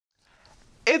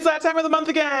It's that time of the month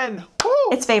again. Woo!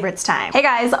 It's favorites time. Hey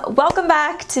guys, welcome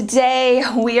back. Today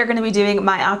we are going to be doing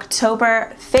my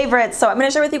October favorites. So I'm going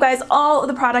to share with you guys all of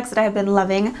the products that I have been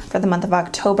loving for the month of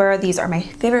October. These are my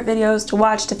favorite videos to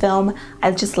watch, to film.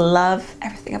 I just love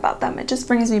everything about them. It just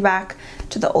brings me back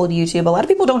to the old YouTube. A lot of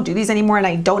people don't do these anymore and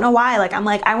I don't know why. I'm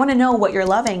like, I want to know what you're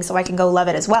loving so I can go love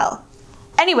it as well.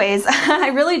 Anyways, I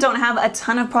really don't have a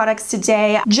ton of products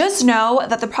today. Just know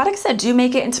that the products that do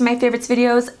make it into my favorites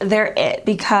videos, they're it,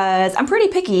 because I'm pretty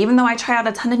picky. Even though I try out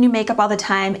a ton of new makeup all the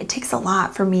time, it takes a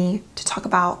lot for me to talk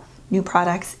about new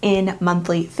products in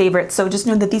monthly favorites. So just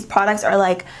know that these products are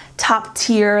like top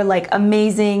tier, like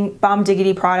amazing, bomb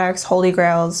diggity products, holy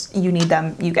grails. You need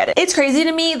them, you get it. It's crazy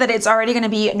to me that it's already gonna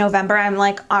be November. I'm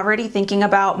like already thinking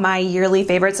about my yearly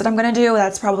favorites that I'm gonna do.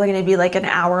 That's probably gonna be like an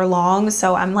hour long.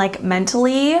 So I'm like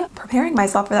mentally preparing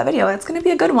myself for that video. It's gonna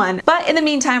be a good one. But in the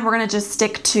meantime, we're gonna just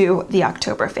stick to the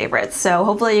October favorites. So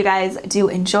hopefully you guys do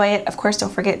enjoy it. Of course,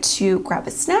 don't forget to grab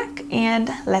a snack and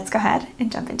let's go ahead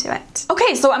and jump into it.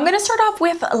 Okay, so I'm gonna start off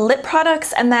with lip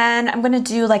products and then I'm gonna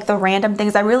do like the random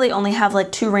things. I really only have like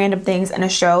 2 random things in a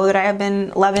show that I have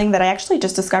been loving that I actually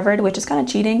just discovered, which is kind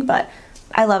of cheating, but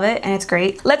I love it and it's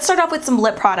great. Let's start off with some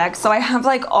lip products. So I have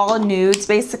like all nudes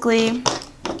basically.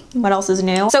 What else is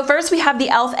new? So first we have the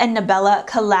e.l.f. and NABELA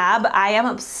collab. I am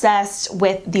obsessed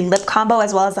with the lip combo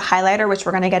as well as the highlighter, which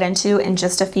we're gonna get into in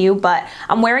just a few, but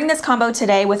I'm wearing this combo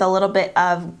today with a little bit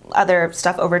of other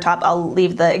stuff over top. I'll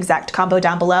leave the exact combo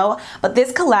down below, but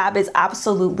this collab is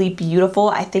absolutely beautiful.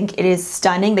 I think it is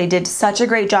stunning. They did such a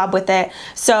great job with it.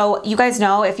 So you guys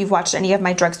know, if you've watched any of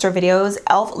my drugstore videos,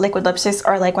 e.l.f. liquid lipsticks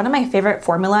are like one of my favorite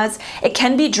formulas. It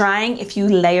can be drying if you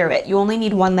layer it. You only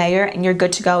need 1 layer and you're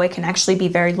good to go. It can actually be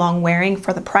very long wearing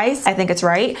for the price. I think it's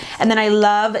right. And then I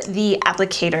love the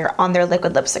applicator on their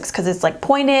liquid lipsticks because it's like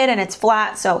pointed and it's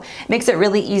flat, so it makes it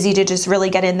really easy to just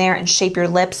really get in there and shape your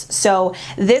lips. So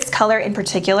this color in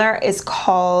particular is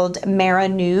called Mara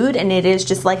Nude, and it is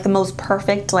just like the most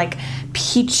perfect like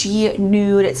peachy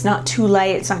nude. It's not too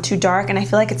light, it's not too dark, and I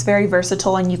feel like it's very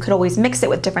versatile and you could always mix it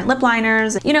with different lip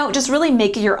liners. You know, just really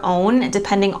make it your own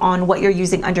depending on what you're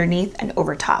using underneath and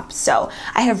over top. So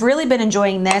I have really been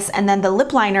enjoying this, and then the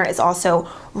lip liner is also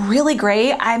really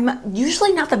great. I'm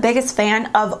usually not the biggest fan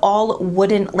of all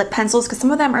wooden lip pencils because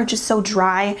some of them are just so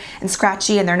dry and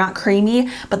scratchy and they're not creamy,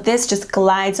 but this just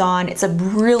glides on. It's a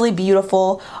really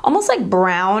beautiful, almost like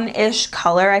brownish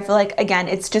color. I feel like, again,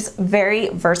 it's just very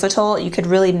versatile. You could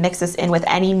really mix this in with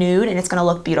any nude and it's gonna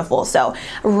look beautiful. So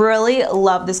really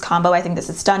love this combo. I think this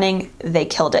is stunning. They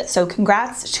killed it. So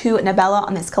congrats to NABELA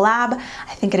on this collab.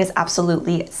 I think it is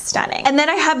absolutely stunning. And then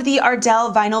I have the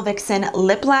Ardell Vinyl Vixen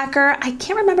Lip Lacquer. I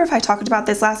can't remember if I talked about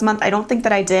this last month. I don't think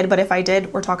that I did, but if I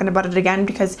did, we're talking about it again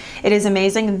because it is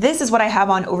amazing. This is what I have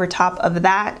on over top of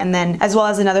that, and then as well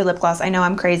as another lip gloss. I know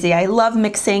I'm crazy. I love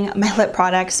mixing my lip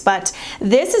products, but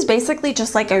this is basically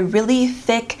just like a really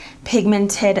thick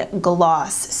pigmented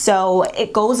gloss. So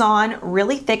it goes on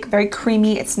really thick, very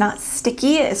creamy. It's not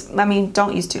sticky. I mean,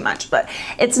 don't use too much, but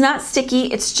it's not sticky.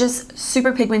 It's just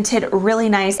super pigmented, really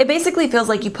nice. It basically feels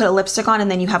like you put a lipstick on and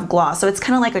then you have gloss. So it's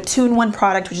kind of like a 2-in-1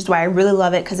 product, which is why I really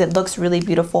love it because it looks really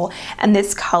beautiful. And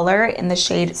this color in the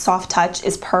shade Soft Touch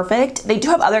is perfect. They do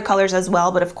have other colors as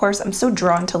well, but of course I'm so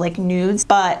drawn to like nudes,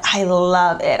 but I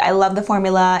love it. I love the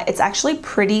formula. It's actually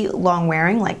pretty long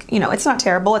wearing. Like, you know, it's not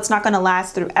terrible. It's not going to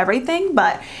last through everything,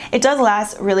 but it does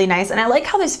last really nice. And I like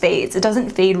how this fades. It doesn't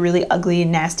fade really ugly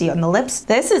and nasty on the lips.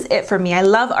 This is it for me. I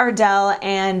love Ardell,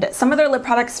 and some of their lip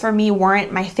products for me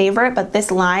weren't my favorite, but this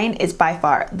line is by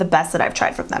far the best that I've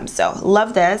tried from them. So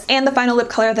love this. And the final lip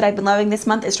color that I've been loving this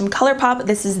month is from ColourPop.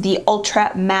 This is the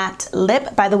Ultra Matte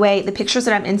Lip. By the way, the pictures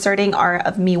that I'm inserting are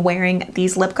of me wearing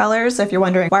these lip colors. So if you're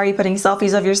wondering, why are you putting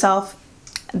selfies of yourself?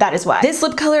 That is why. This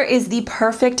lip color is the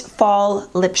perfect fall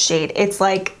lip shade. It's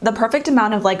like the perfect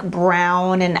amount of like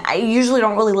brown, and I usually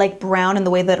don't really like brown in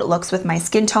the way that it looks with my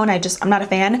skin tone. I'm not a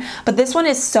fan, but this one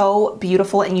is so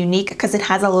beautiful and unique because it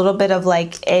has a little bit of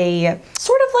like a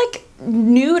sort of like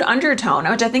nude undertone,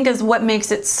 which I think is what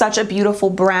makes it such a beautiful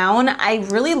brown. I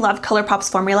really love ColourPop's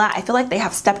formula. I feel like they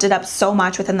have stepped it up so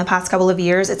much within the past couple of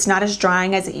years. It's not as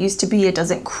drying as it used to be. It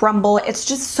doesn't crumble. It's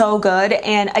just so good.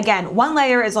 And again, 1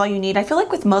 layer is all you need. I feel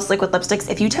like with most liquid lipsticks,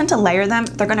 if you tend to layer them,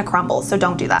 they're gonna crumble, so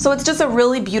don't do that. So it's just a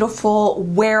really beautiful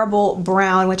wearable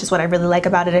brown, which is what I really like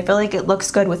about it. I feel like it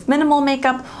looks good with minimal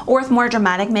makeup or with more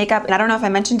dramatic makeup. And I don't know if I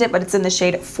mentioned it, but it's in the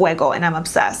shade Fuego and I'm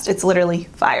obsessed. It's literally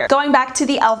fire. Going back to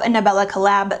the e.l.f. and NABELA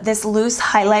collab, this loose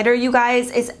highlighter, you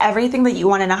guys, is everything that you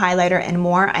want in a highlighter and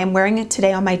more. I'm wearing it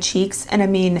today on my cheeks, and I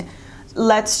mean,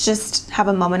 let's just have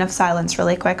a moment of silence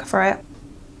really quick for it.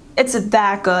 It's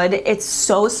that good. It's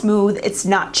so smooth. It's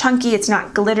not chunky. It's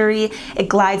not glittery. It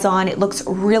glides on. It looks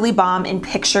really bomb in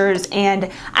pictures,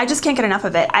 and I just can't get enough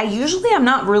of it. I usually am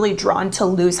not really drawn to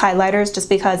loose highlighters just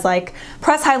because like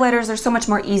press highlighters are so much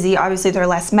more easy. Obviously they're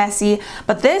less messy,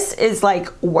 but this is like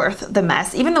worth the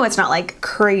mess, even though it's not like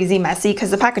crazy messy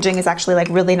because the packaging is actually like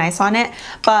really nice on it,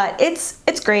 but it's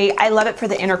great. I love it for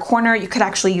the inner corner. You could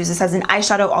actually use this as an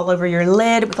eyeshadow all over your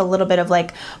lid with a little bit of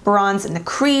like bronze in the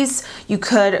crease. You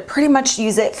could pretty much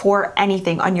use it for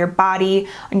anything on your body,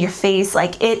 on your face.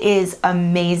 Like, it is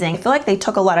amazing. I feel like they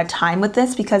took a lot of time with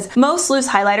this because most loose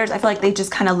highlighters, I feel like they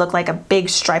just kind of look like a big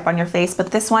stripe on your face, but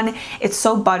this one, it's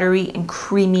so buttery and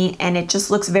creamy, and it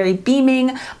just looks very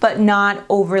beaming, but not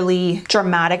overly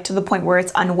dramatic to the point where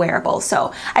it's unwearable.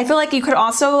 So I feel like you could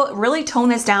also really tone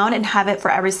this down and have it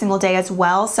for every single day as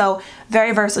well. So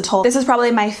very versatile. This is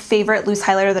probably my favorite loose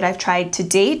highlighter that I've tried to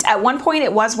date. At one point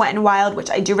it was Wet n Wild, which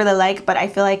I do really like, but I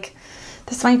feel like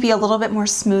this might be a little bit more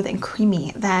smooth and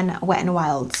creamy than Wet n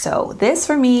Wild. So this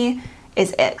for me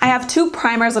is it. I have two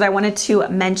primers that I wanted to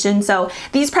mention. So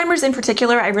these primers in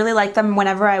particular, I really like them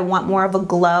whenever I want more of a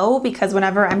glow, because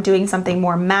whenever I'm doing something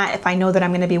more matte, if I know that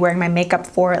I'm going to be wearing my makeup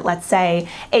for, let's say,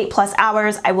 8+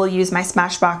 hours, I will use my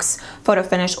Smashbox Photo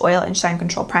Finish Oil and Shine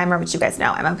Control Primer, which you guys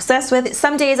know I'm obsessed with.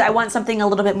 Some days I want something a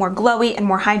little bit more glowy and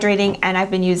more hydrating, and I've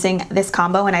been using this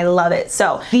combo and I love it.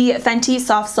 So the Fenty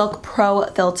Soft Silk Pro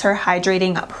Filter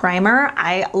Hydrating Primer,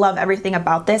 I love everything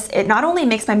about this. It not only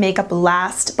makes my makeup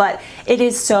last, but it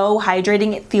is so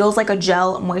hydrating. It feels like a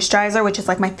gel moisturizer, which is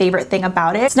like my favorite thing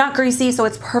about it. It's not greasy, so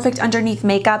it's perfect underneath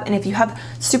makeup, and if you have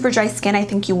super dry skin, I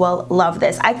think you will love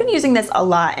this. I've been using this a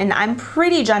lot, and I'm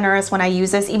pretty generous when I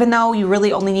use this, even though you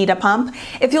really only need a pump.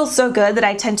 It feels so good that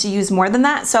I tend to use more than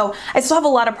that, so I still have a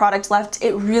lot of product left.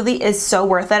 It really is so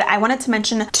worth it. I wanted to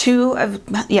mention I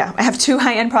have two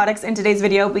high-end products in today's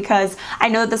video because I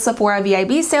know that the Sephora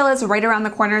VIB sale is right around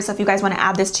the corner, so if you guys want to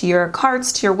add this to your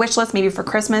carts, to your wish list, maybe for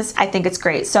Christmas, I think it's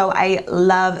great. So I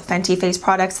love Fenty face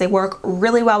products. They work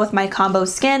really well with my combo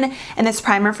skin, and this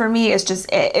primer for me is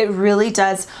just, it really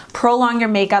does prolong your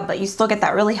makeup, but you still get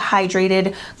that really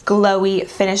hydrated, glowy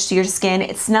finish to your skin.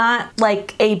 It's not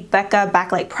like a Becca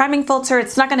backlight priming filter.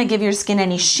 It's not going to give your skin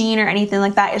any sheen or anything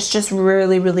like that. It's just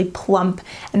really, really plump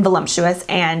and voluptuous,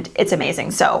 and it's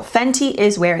amazing. So Fenty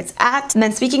is where it's at. And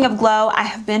then speaking of glow, I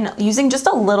have been using just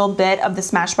a little bit of the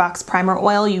Smashbox primer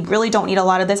oil. You really don't need a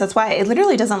lot of this. That's why it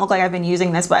literally doesn't look like I've been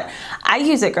using this, but I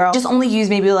use it, girl. Just only use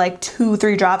maybe like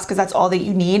 2-3 drops because that's all that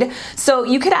you need. So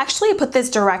you could actually put this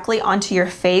directly onto your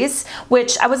face,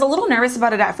 which I was a little nervous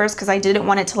about it at first because I didn't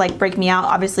want it to like break me out,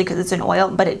 obviously, because it's an oil,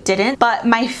 but it didn't. But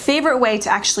my favorite way to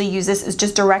actually use this is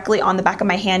just directly on the back of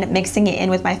my hand, mixing it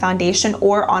in with my foundation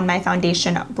or on my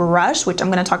foundation brush, which I'm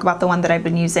going to talk about the one that I've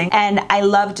been using. And I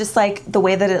love just like the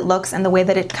way that it looks and the way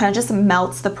that it kind of just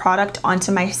melts the product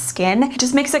onto my skin. It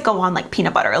just makes it go on like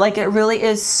peanut butter. Like, it really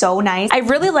is so nice. I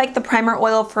really like the primer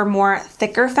oil for more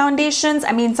thicker foundations.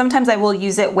 I mean, sometimes I will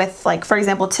use it with, like, for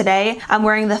example, today I'm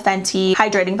wearing the Fenty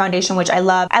hydrating foundation, which I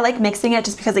love. I like mixing it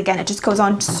just because, again, it just goes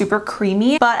on super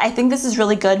creamy, but I think this is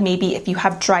really good maybe if you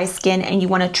have dry skin and you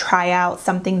want to try out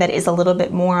something that is a little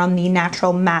bit more on the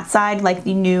natural matte side, like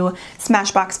the new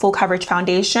Smashbox Full Coverage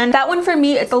Foundation. That one for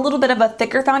me, it's a little bit of a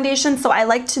thicker foundation, so I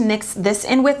like to mix this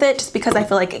in with it just because I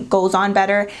feel like it goes on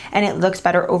better and it looks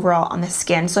better overall on the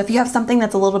skin. So if you have something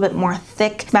that's a little bit more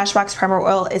thick, Smashbox primer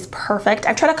oil is perfect.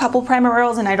 I've tried a couple primer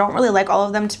oils and I don't really like all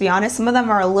of them, to be honest. Some of them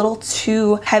are a little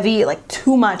too heavy, like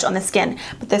too much on the skin,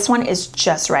 but this one is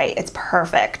just right. It's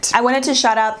perfect. I wanted to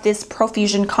shout out this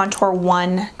Profusion Contour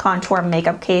 1 contour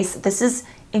makeup case. This is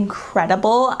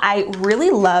incredible. I really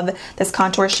love this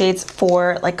contour shades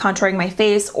for like contouring my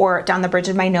face or down the bridge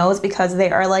of my nose because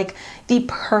they are like the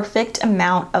perfect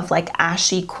amount of like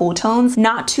ashy cool tones,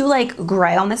 not too like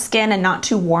gray on the skin and not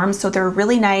too warm, so they're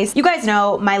really nice. You guys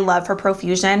know my love for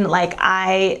Profusion. Like,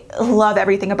 I love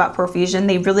everything about Profusion.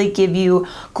 They really give you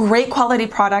great quality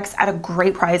products at a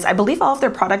great price. I believe all of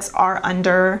their products are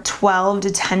under $12 to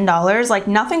 $10. Like,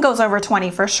 nothing goes over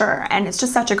 20 for sure, and it's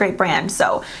just such a great brand.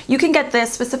 So you can get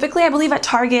this specifically, I believe, at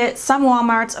Target, some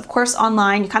Walmarts, of course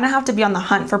online. You kind of have to be on the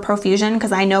hunt for Profusion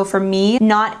because I know for me,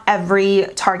 not every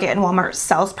Target and Walmart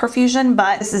sells Profusion,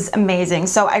 but this is amazing.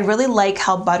 So I really like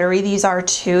how buttery these are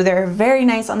too. They're very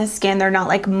nice on the skin. They're not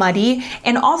like muddy.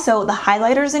 And also the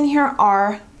highlighters in here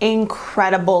are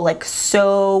incredible, like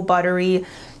so buttery,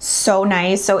 so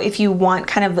nice. So if you want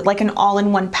kind of like an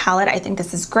all-in-one palette, I think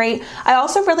this is great. I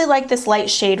also really like this light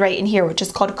shade right in here, which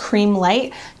is called Cream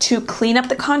Light, to clean up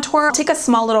the contour. I'll take a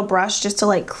small little brush just to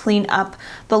like clean up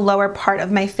the lower part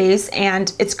of my face,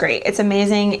 and it's great. It's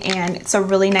amazing, and it's a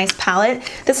really nice palette.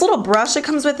 This little brush that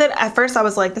comes with it, at first I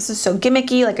was like, this is so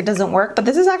gimmicky, like it doesn't work, but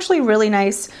this is actually really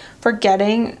nice for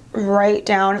getting right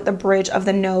down the bridge of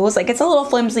the nose. Like, it's a little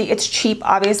flimsy, it's cheap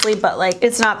obviously, but like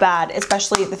it's not bad,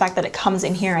 especially the fact that it comes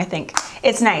in here. I think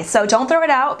it's nice. So don't throw it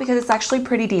out because it's actually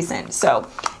pretty decent. So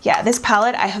yeah, this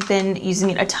palette, I have been using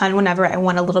it a ton whenever I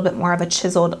want a little bit more of a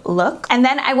chiseled look. And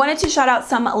then I wanted to shout out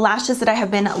some lashes that I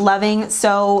have been loving.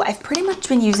 So I've pretty much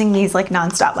been using these like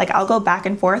nonstop. Like, I'll go back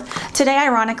and forth. Today,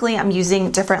 ironically, I'm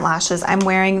using different lashes. I'm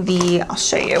wearing the, I'll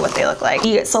show you what they look like,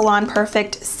 the Salon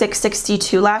Perfect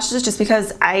 662 lashes, just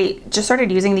because I just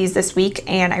started using these this week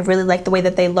and I really like the way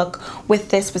that they look with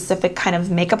this specific kind of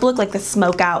makeup look, like the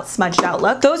smoke out, smudged out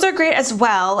look. Those are great as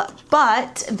well,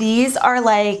 but these are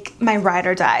like my ride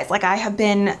or dies. Like, I have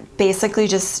been basically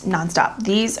just nonstop.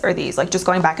 These or these, like just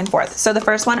going back and forth. So the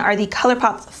first one are the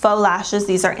ColourPop faux lashes.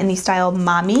 These are in the style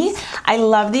Mommy. I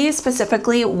love these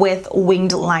specifically with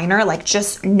winged liner, like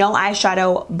just no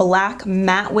eyeshadow, black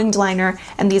matte winged liner,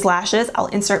 and these lashes. I'll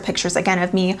insert pictures again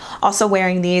of me also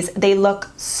wearing these. They look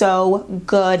so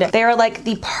good. They are like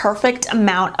the perfect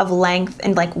amount of length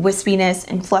and like wispiness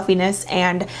and fluffiness,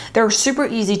 and they're super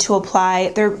easy to apply.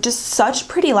 They're just such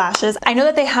pretty lashes. I know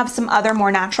that they have some other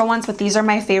more natural ones, but these are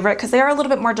my favorite because they are a little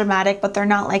bit more dramatic, but they're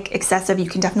not like excessive. You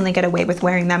can definitely get away with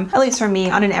wearing them, at least for me,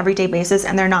 on an everyday basis,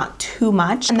 and they're not too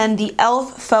much. And then the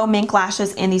e.l.f. faux mink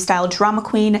lashes in the style Drama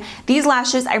Queen. These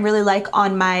lashes I really like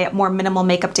on my more minimal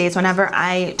makeup days. Whenever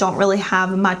I don't really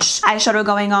have much eyeshadow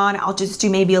going on, I'll just do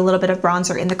maybe a little bit of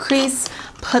bronzer in the crease,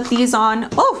 put these on,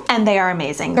 oh, and they are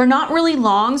amazing. They're not really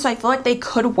long, so I feel like they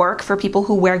could work for people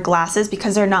who wear glasses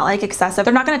because they're not like excessive.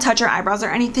 They're not gonna touch your eyebrows or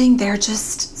anything. They're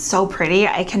just so pretty.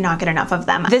 I cannot get enough of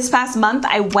them. This past month,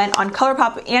 I went on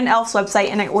ColourPop and e.l.f.'s website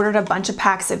and I ordered a bunch of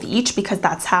packs of each because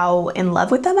that's how in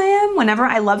love with them I am. Whenever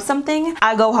I love something,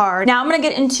 I go hard. Now I'm gonna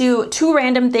get into two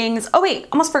random things. Oh wait,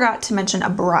 almost forgot to mention a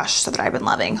brush that I've been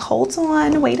loving. Hold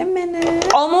on, wait a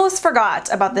minute. Almost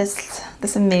forgot about this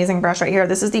amazing brush right here.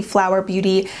 This is the Flower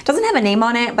Beauty. It doesn't have a name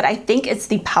on it, but I think it's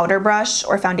the powder brush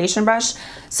or foundation brush.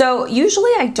 So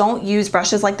usually I don't use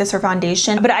brushes like this for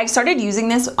foundation, but I started using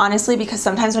this honestly because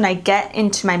sometimes when I get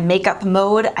into my makeup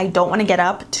mode, I don't want to get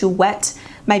up to wet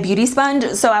my beauty sponge.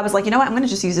 So I was like, you know what, I'm gonna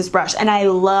just use this brush. And I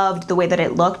loved the way that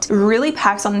it looked. It really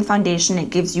packs on the foundation.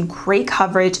 It gives you great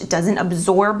coverage. It doesn't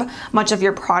absorb much of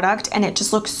your product, and it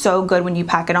just looks so good when you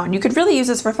pack it on. You could really use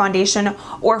this for foundation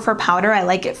or for powder. I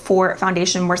like it for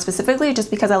foundation more specifically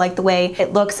just because I like the way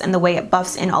it looks and the way it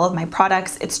buffs in all of my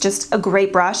products. It's just a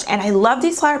great brush, and I love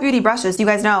these Flower Beauty brushes, you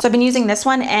guys know. So I've been using this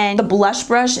one and the blush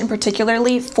brush in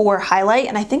particularly for highlight,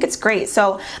 and I think it's great.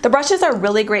 So the brushes are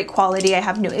really great quality. I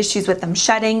have no issues with them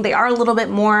shedding. They are a little bit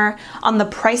more on the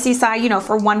pricey side, you know,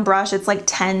 for one brush it's like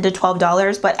 $10 to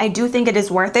 $12, but I do think it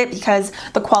is worth it because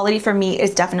the quality for me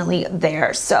is definitely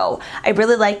there. So I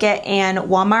really like it, and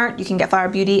Walmart you can get Flower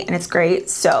Beauty and it's great.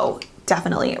 So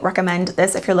definitely recommend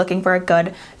this if you're looking for a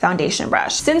good foundation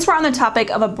brush. Since we're on the topic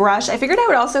of a brush, I figured I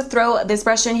would also throw this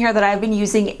brush in here that I've been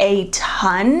using a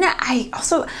ton. I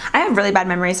have really bad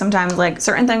memory sometimes, like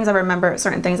certain things I remember,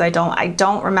 certain things I don't. I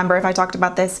don't remember if I talked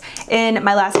about this in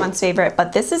my last month's favorite,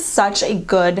 but this is such a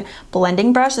good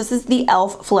blending brush. This is the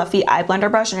e.l.f. Fluffy Eye Blender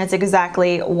brush, and it's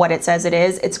exactly what it says it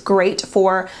is. It's great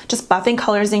for just buffing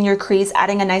colors in your crease,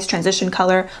 adding a nice transition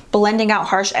color, blending out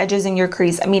harsh edges in your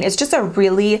crease. I mean, it's just a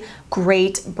really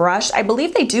great brush. I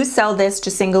believe they do sell this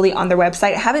just singly on their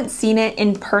website. I haven't seen it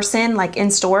in person, like in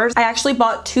stores. I actually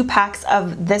bought 2 packs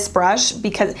of this brush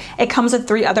because it comes with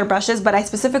 3 other brushes, but I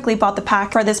specifically bought the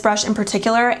pack for this brush in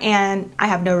particular, and I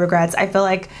have no regrets. I feel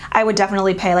like I would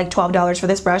definitely pay like $12 for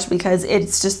this brush because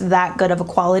it's just that good of a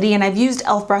quality. And I've used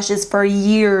e.l.f. brushes for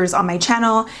years on my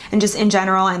channel and just in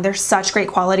general, and they're such great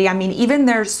quality. I mean, even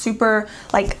their super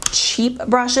like cheap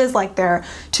brushes, like their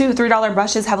 $2 to $3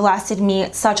 brushes, have lasted me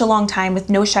such a long time with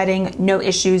no shedding, no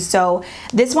issues. So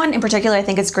this one in particular I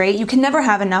think is great. You can never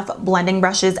have enough blending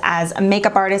brushes as a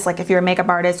makeup artist, like if you're a makeup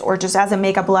artist or just as a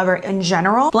makeup lover in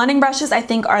general. Blending brushes I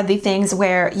think are the things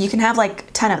where you can have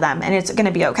like 10 of them and it's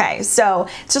gonna be okay. So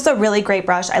it's just a really great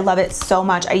brush. I love it so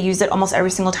much. I use it almost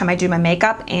every single time I do my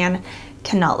makeup, and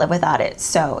cannot live without it.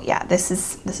 So yeah, this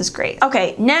is great.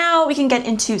 Okay, now we can get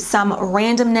into some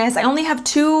randomness. I only have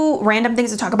 2 random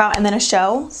things to talk about and then a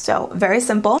show, so very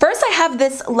simple. First, I have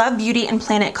this Love Beauty and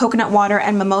Planet Coconut Water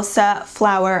and Mimosa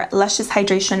Flower Luscious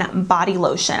Hydration Body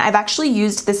Lotion. I've actually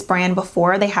used this brand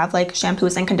before. They have like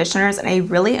shampoos and conditioners and I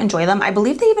really enjoy them. I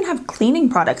believe they even have cleaning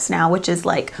products now, which is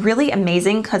like really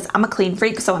amazing because I'm a clean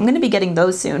freak, so I'm gonna be getting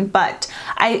those soon. But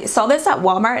I saw this at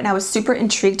Walmart and I was super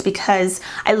intrigued because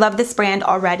I love this brand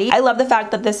already. I love the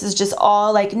fact that this is just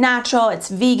all like natural, it's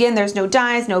vegan, there's no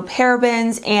dyes, no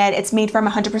parabens, and it's made from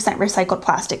 100% recycled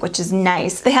plastic, which is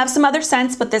nice. They have some other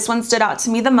scents, but this one stood out to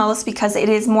me the most because it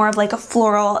is more of like a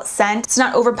floral scent. It's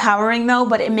not overpowering though,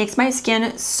 but it makes my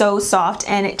skin so soft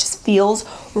and it just feels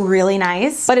really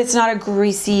nice, but it's not a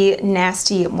greasy,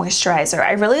 nasty moisturizer.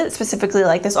 I really specifically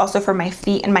like this also for my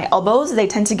feet and my elbows. They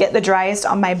tend to get the driest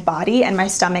on my body and my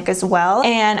stomach as well.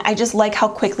 And I just like how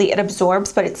quickly it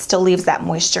absorbs, but it still leaves that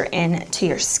moisture into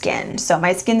your skin. So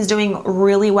my skin's doing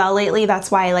really well lately.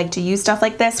 That's why I like to use stuff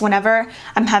like this. Whenever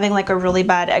I'm having like a really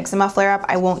bad eczema flare up,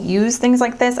 I won't use things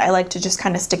like this. I like to just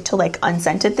kind of stick to like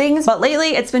unscented things. But lately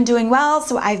it's been doing well.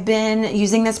 So I've been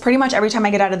using this pretty much every time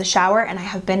I get out of the shower and I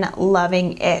have been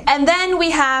loving it. And then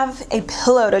we have a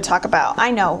pillow to talk about.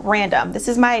 I know, random. This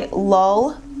is my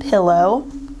Lull pillow.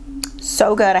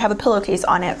 So good. I have a pillowcase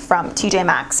on it from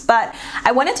Tjmaxx, but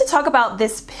I wanted to talk about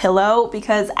this pillow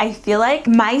because I feel like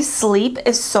my sleep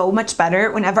is so much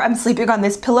better whenever I'm sleeping on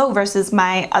this pillow versus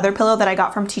my other pillow that I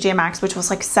got from Tjmaxx, which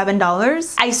was like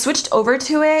 $7. I switched over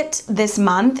to it this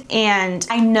month and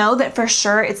I know that for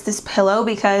sure it's this pillow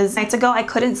because nights ago I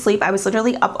couldn't sleep. I was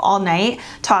literally up all night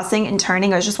tossing and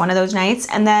turning. It was just one of those nights.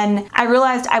 And then I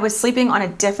realized I was sleeping on a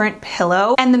different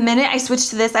pillow. And the minute I switched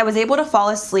to this, I was able to fall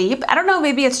asleep. I don't know,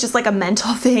 maybe it's just like a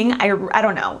mental thing. I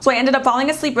don't know. So I ended up falling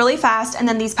asleep really fast, and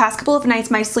then these past couple of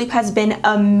nights my sleep has been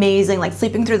amazing. Like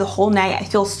sleeping through the whole night, I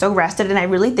feel so rested, and I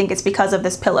really think it's because of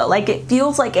this pillow. Like it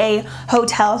feels like a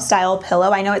hotel style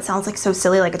pillow. I know it sounds like so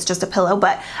silly, like it's just a pillow,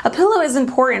 but a pillow is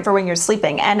important for when you're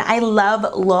sleeping, and I love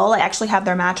Lull. I actually have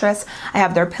their mattress, I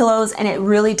have their pillows, and it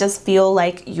really does feel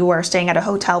like you are staying at a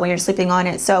hotel when you're sleeping on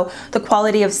it. So the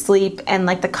quality of sleep and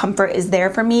like the comfort is there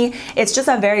for me. It's just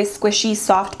a very squishy,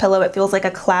 soft pillow. It feels like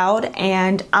a cloud,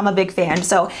 and I'm a big fan.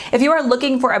 So if you are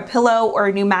looking for a pillow or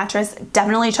a new mattress,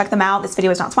 definitely check them out. This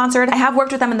video is not sponsored. I have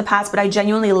worked with them in the past, but I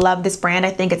genuinely love this brand. I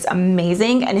think it's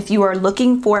amazing. And if you are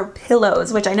looking for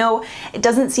pillows, which I know it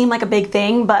doesn't seem like a big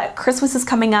thing, but Christmas is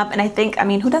coming up, and I think, I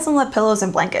mean, who doesn't love pillows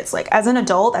and blankets? Like as an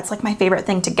adult, that's like my favorite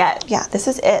thing to get. Yeah, this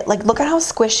is it. Like look at how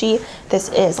squishy this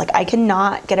is. Like I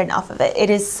cannot get enough of it.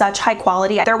 It is such high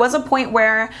quality. There was a point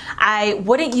where I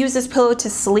wouldn't use this pillow to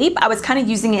sleep. I was kind of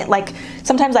using it like,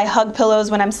 sometimes I hug pillows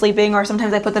when I'm sleeping, or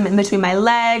sometimes I put them in between my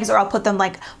legs, or I'll put them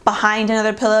like behind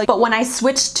another pillow. But when I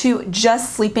switched to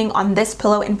just sleeping on this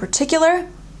pillow in particular,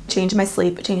 changed my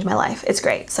sleep, changed my life. It's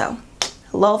great. So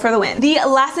Lull for the win. The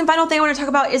last and final thing I want to talk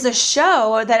about is a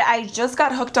show that I just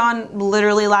got hooked on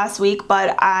literally last week,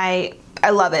 but I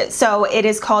love it. So it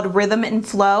is called Rhythm and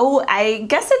Flow. I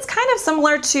guess it's kind of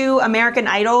similar to American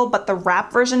Idol, but the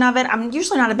rap version of it. I'm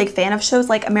usually not a big fan of shows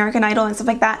like American Idol and stuff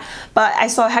like that, but I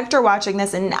saw Hector watching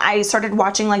this and I started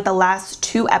watching like the last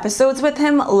 2 episodes with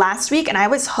him last week and I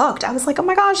was hooked. I was like, oh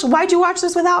my gosh, why'd you watch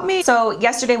this without me? So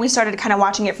yesterday we started kind of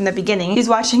watching it from the beginning. He's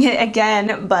watching it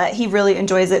again, but he really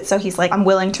enjoys it. So he's like, I'm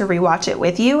willing to rewatch it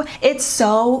with you. It's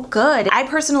so good. I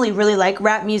personally really like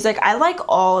rap music. I like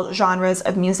all genres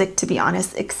of music, to be honest,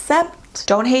 except,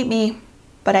 don't hate me,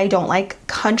 but I don't like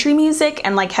country music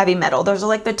and like heavy metal. Those are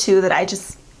like the 2 that I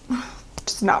just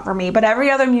not for me, but every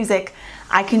other music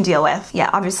I can deal with. Yeah,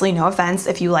 obviously no offense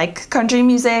if you like country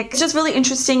music. It's just really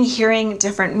interesting hearing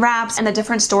different raps and the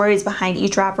different stories behind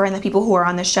each rapper and the people who are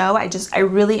on the show. I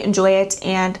really enjoy it,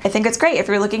 and I think it's great. If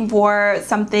you're looking for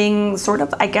something sort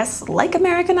of, I guess, like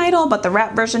American Idol, but the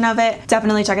rap version of it,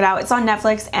 definitely check it out. It's on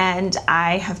Netflix and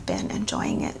I have been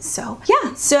enjoying it. So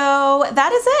yeah, so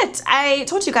that is it. I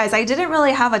told you guys I didn't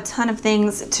really have a ton of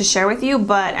things to share with you,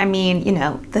 but I mean, you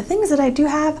know, the things that I do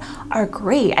have are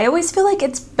great. I always feel like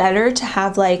it's better to have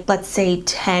like, let's say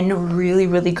 10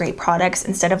 really great products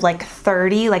instead of like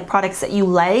 30 like products that you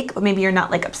like, but maybe you're not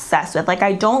like obsessed with. Like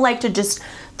I don't like to just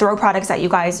throw products at you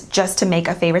guys just to make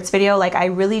a favorites video. Like I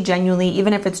really genuinely,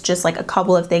 even if it's just like a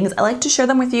couple of things, I like to share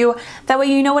them with you. That way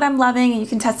you know what I'm loving and you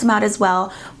can test them out as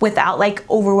well without like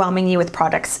overwhelming you with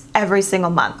products every single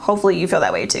month. Hopefully you feel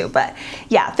that way too. But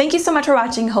yeah, thank you so much for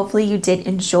watching. Hopefully you did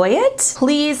enjoy it.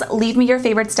 Please leave me your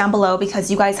favorites down below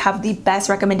because you guys have the best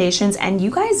recommendations and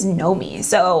you guys know me.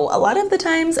 So a lot of the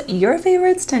times your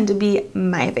favorites tend to be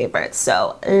my favorites.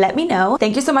 So let me know.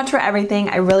 Thank you so much for everything.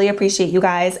 I really appreciate you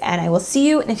guys, and I will see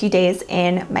you you in a few days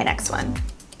in my next one.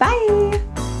 Bye.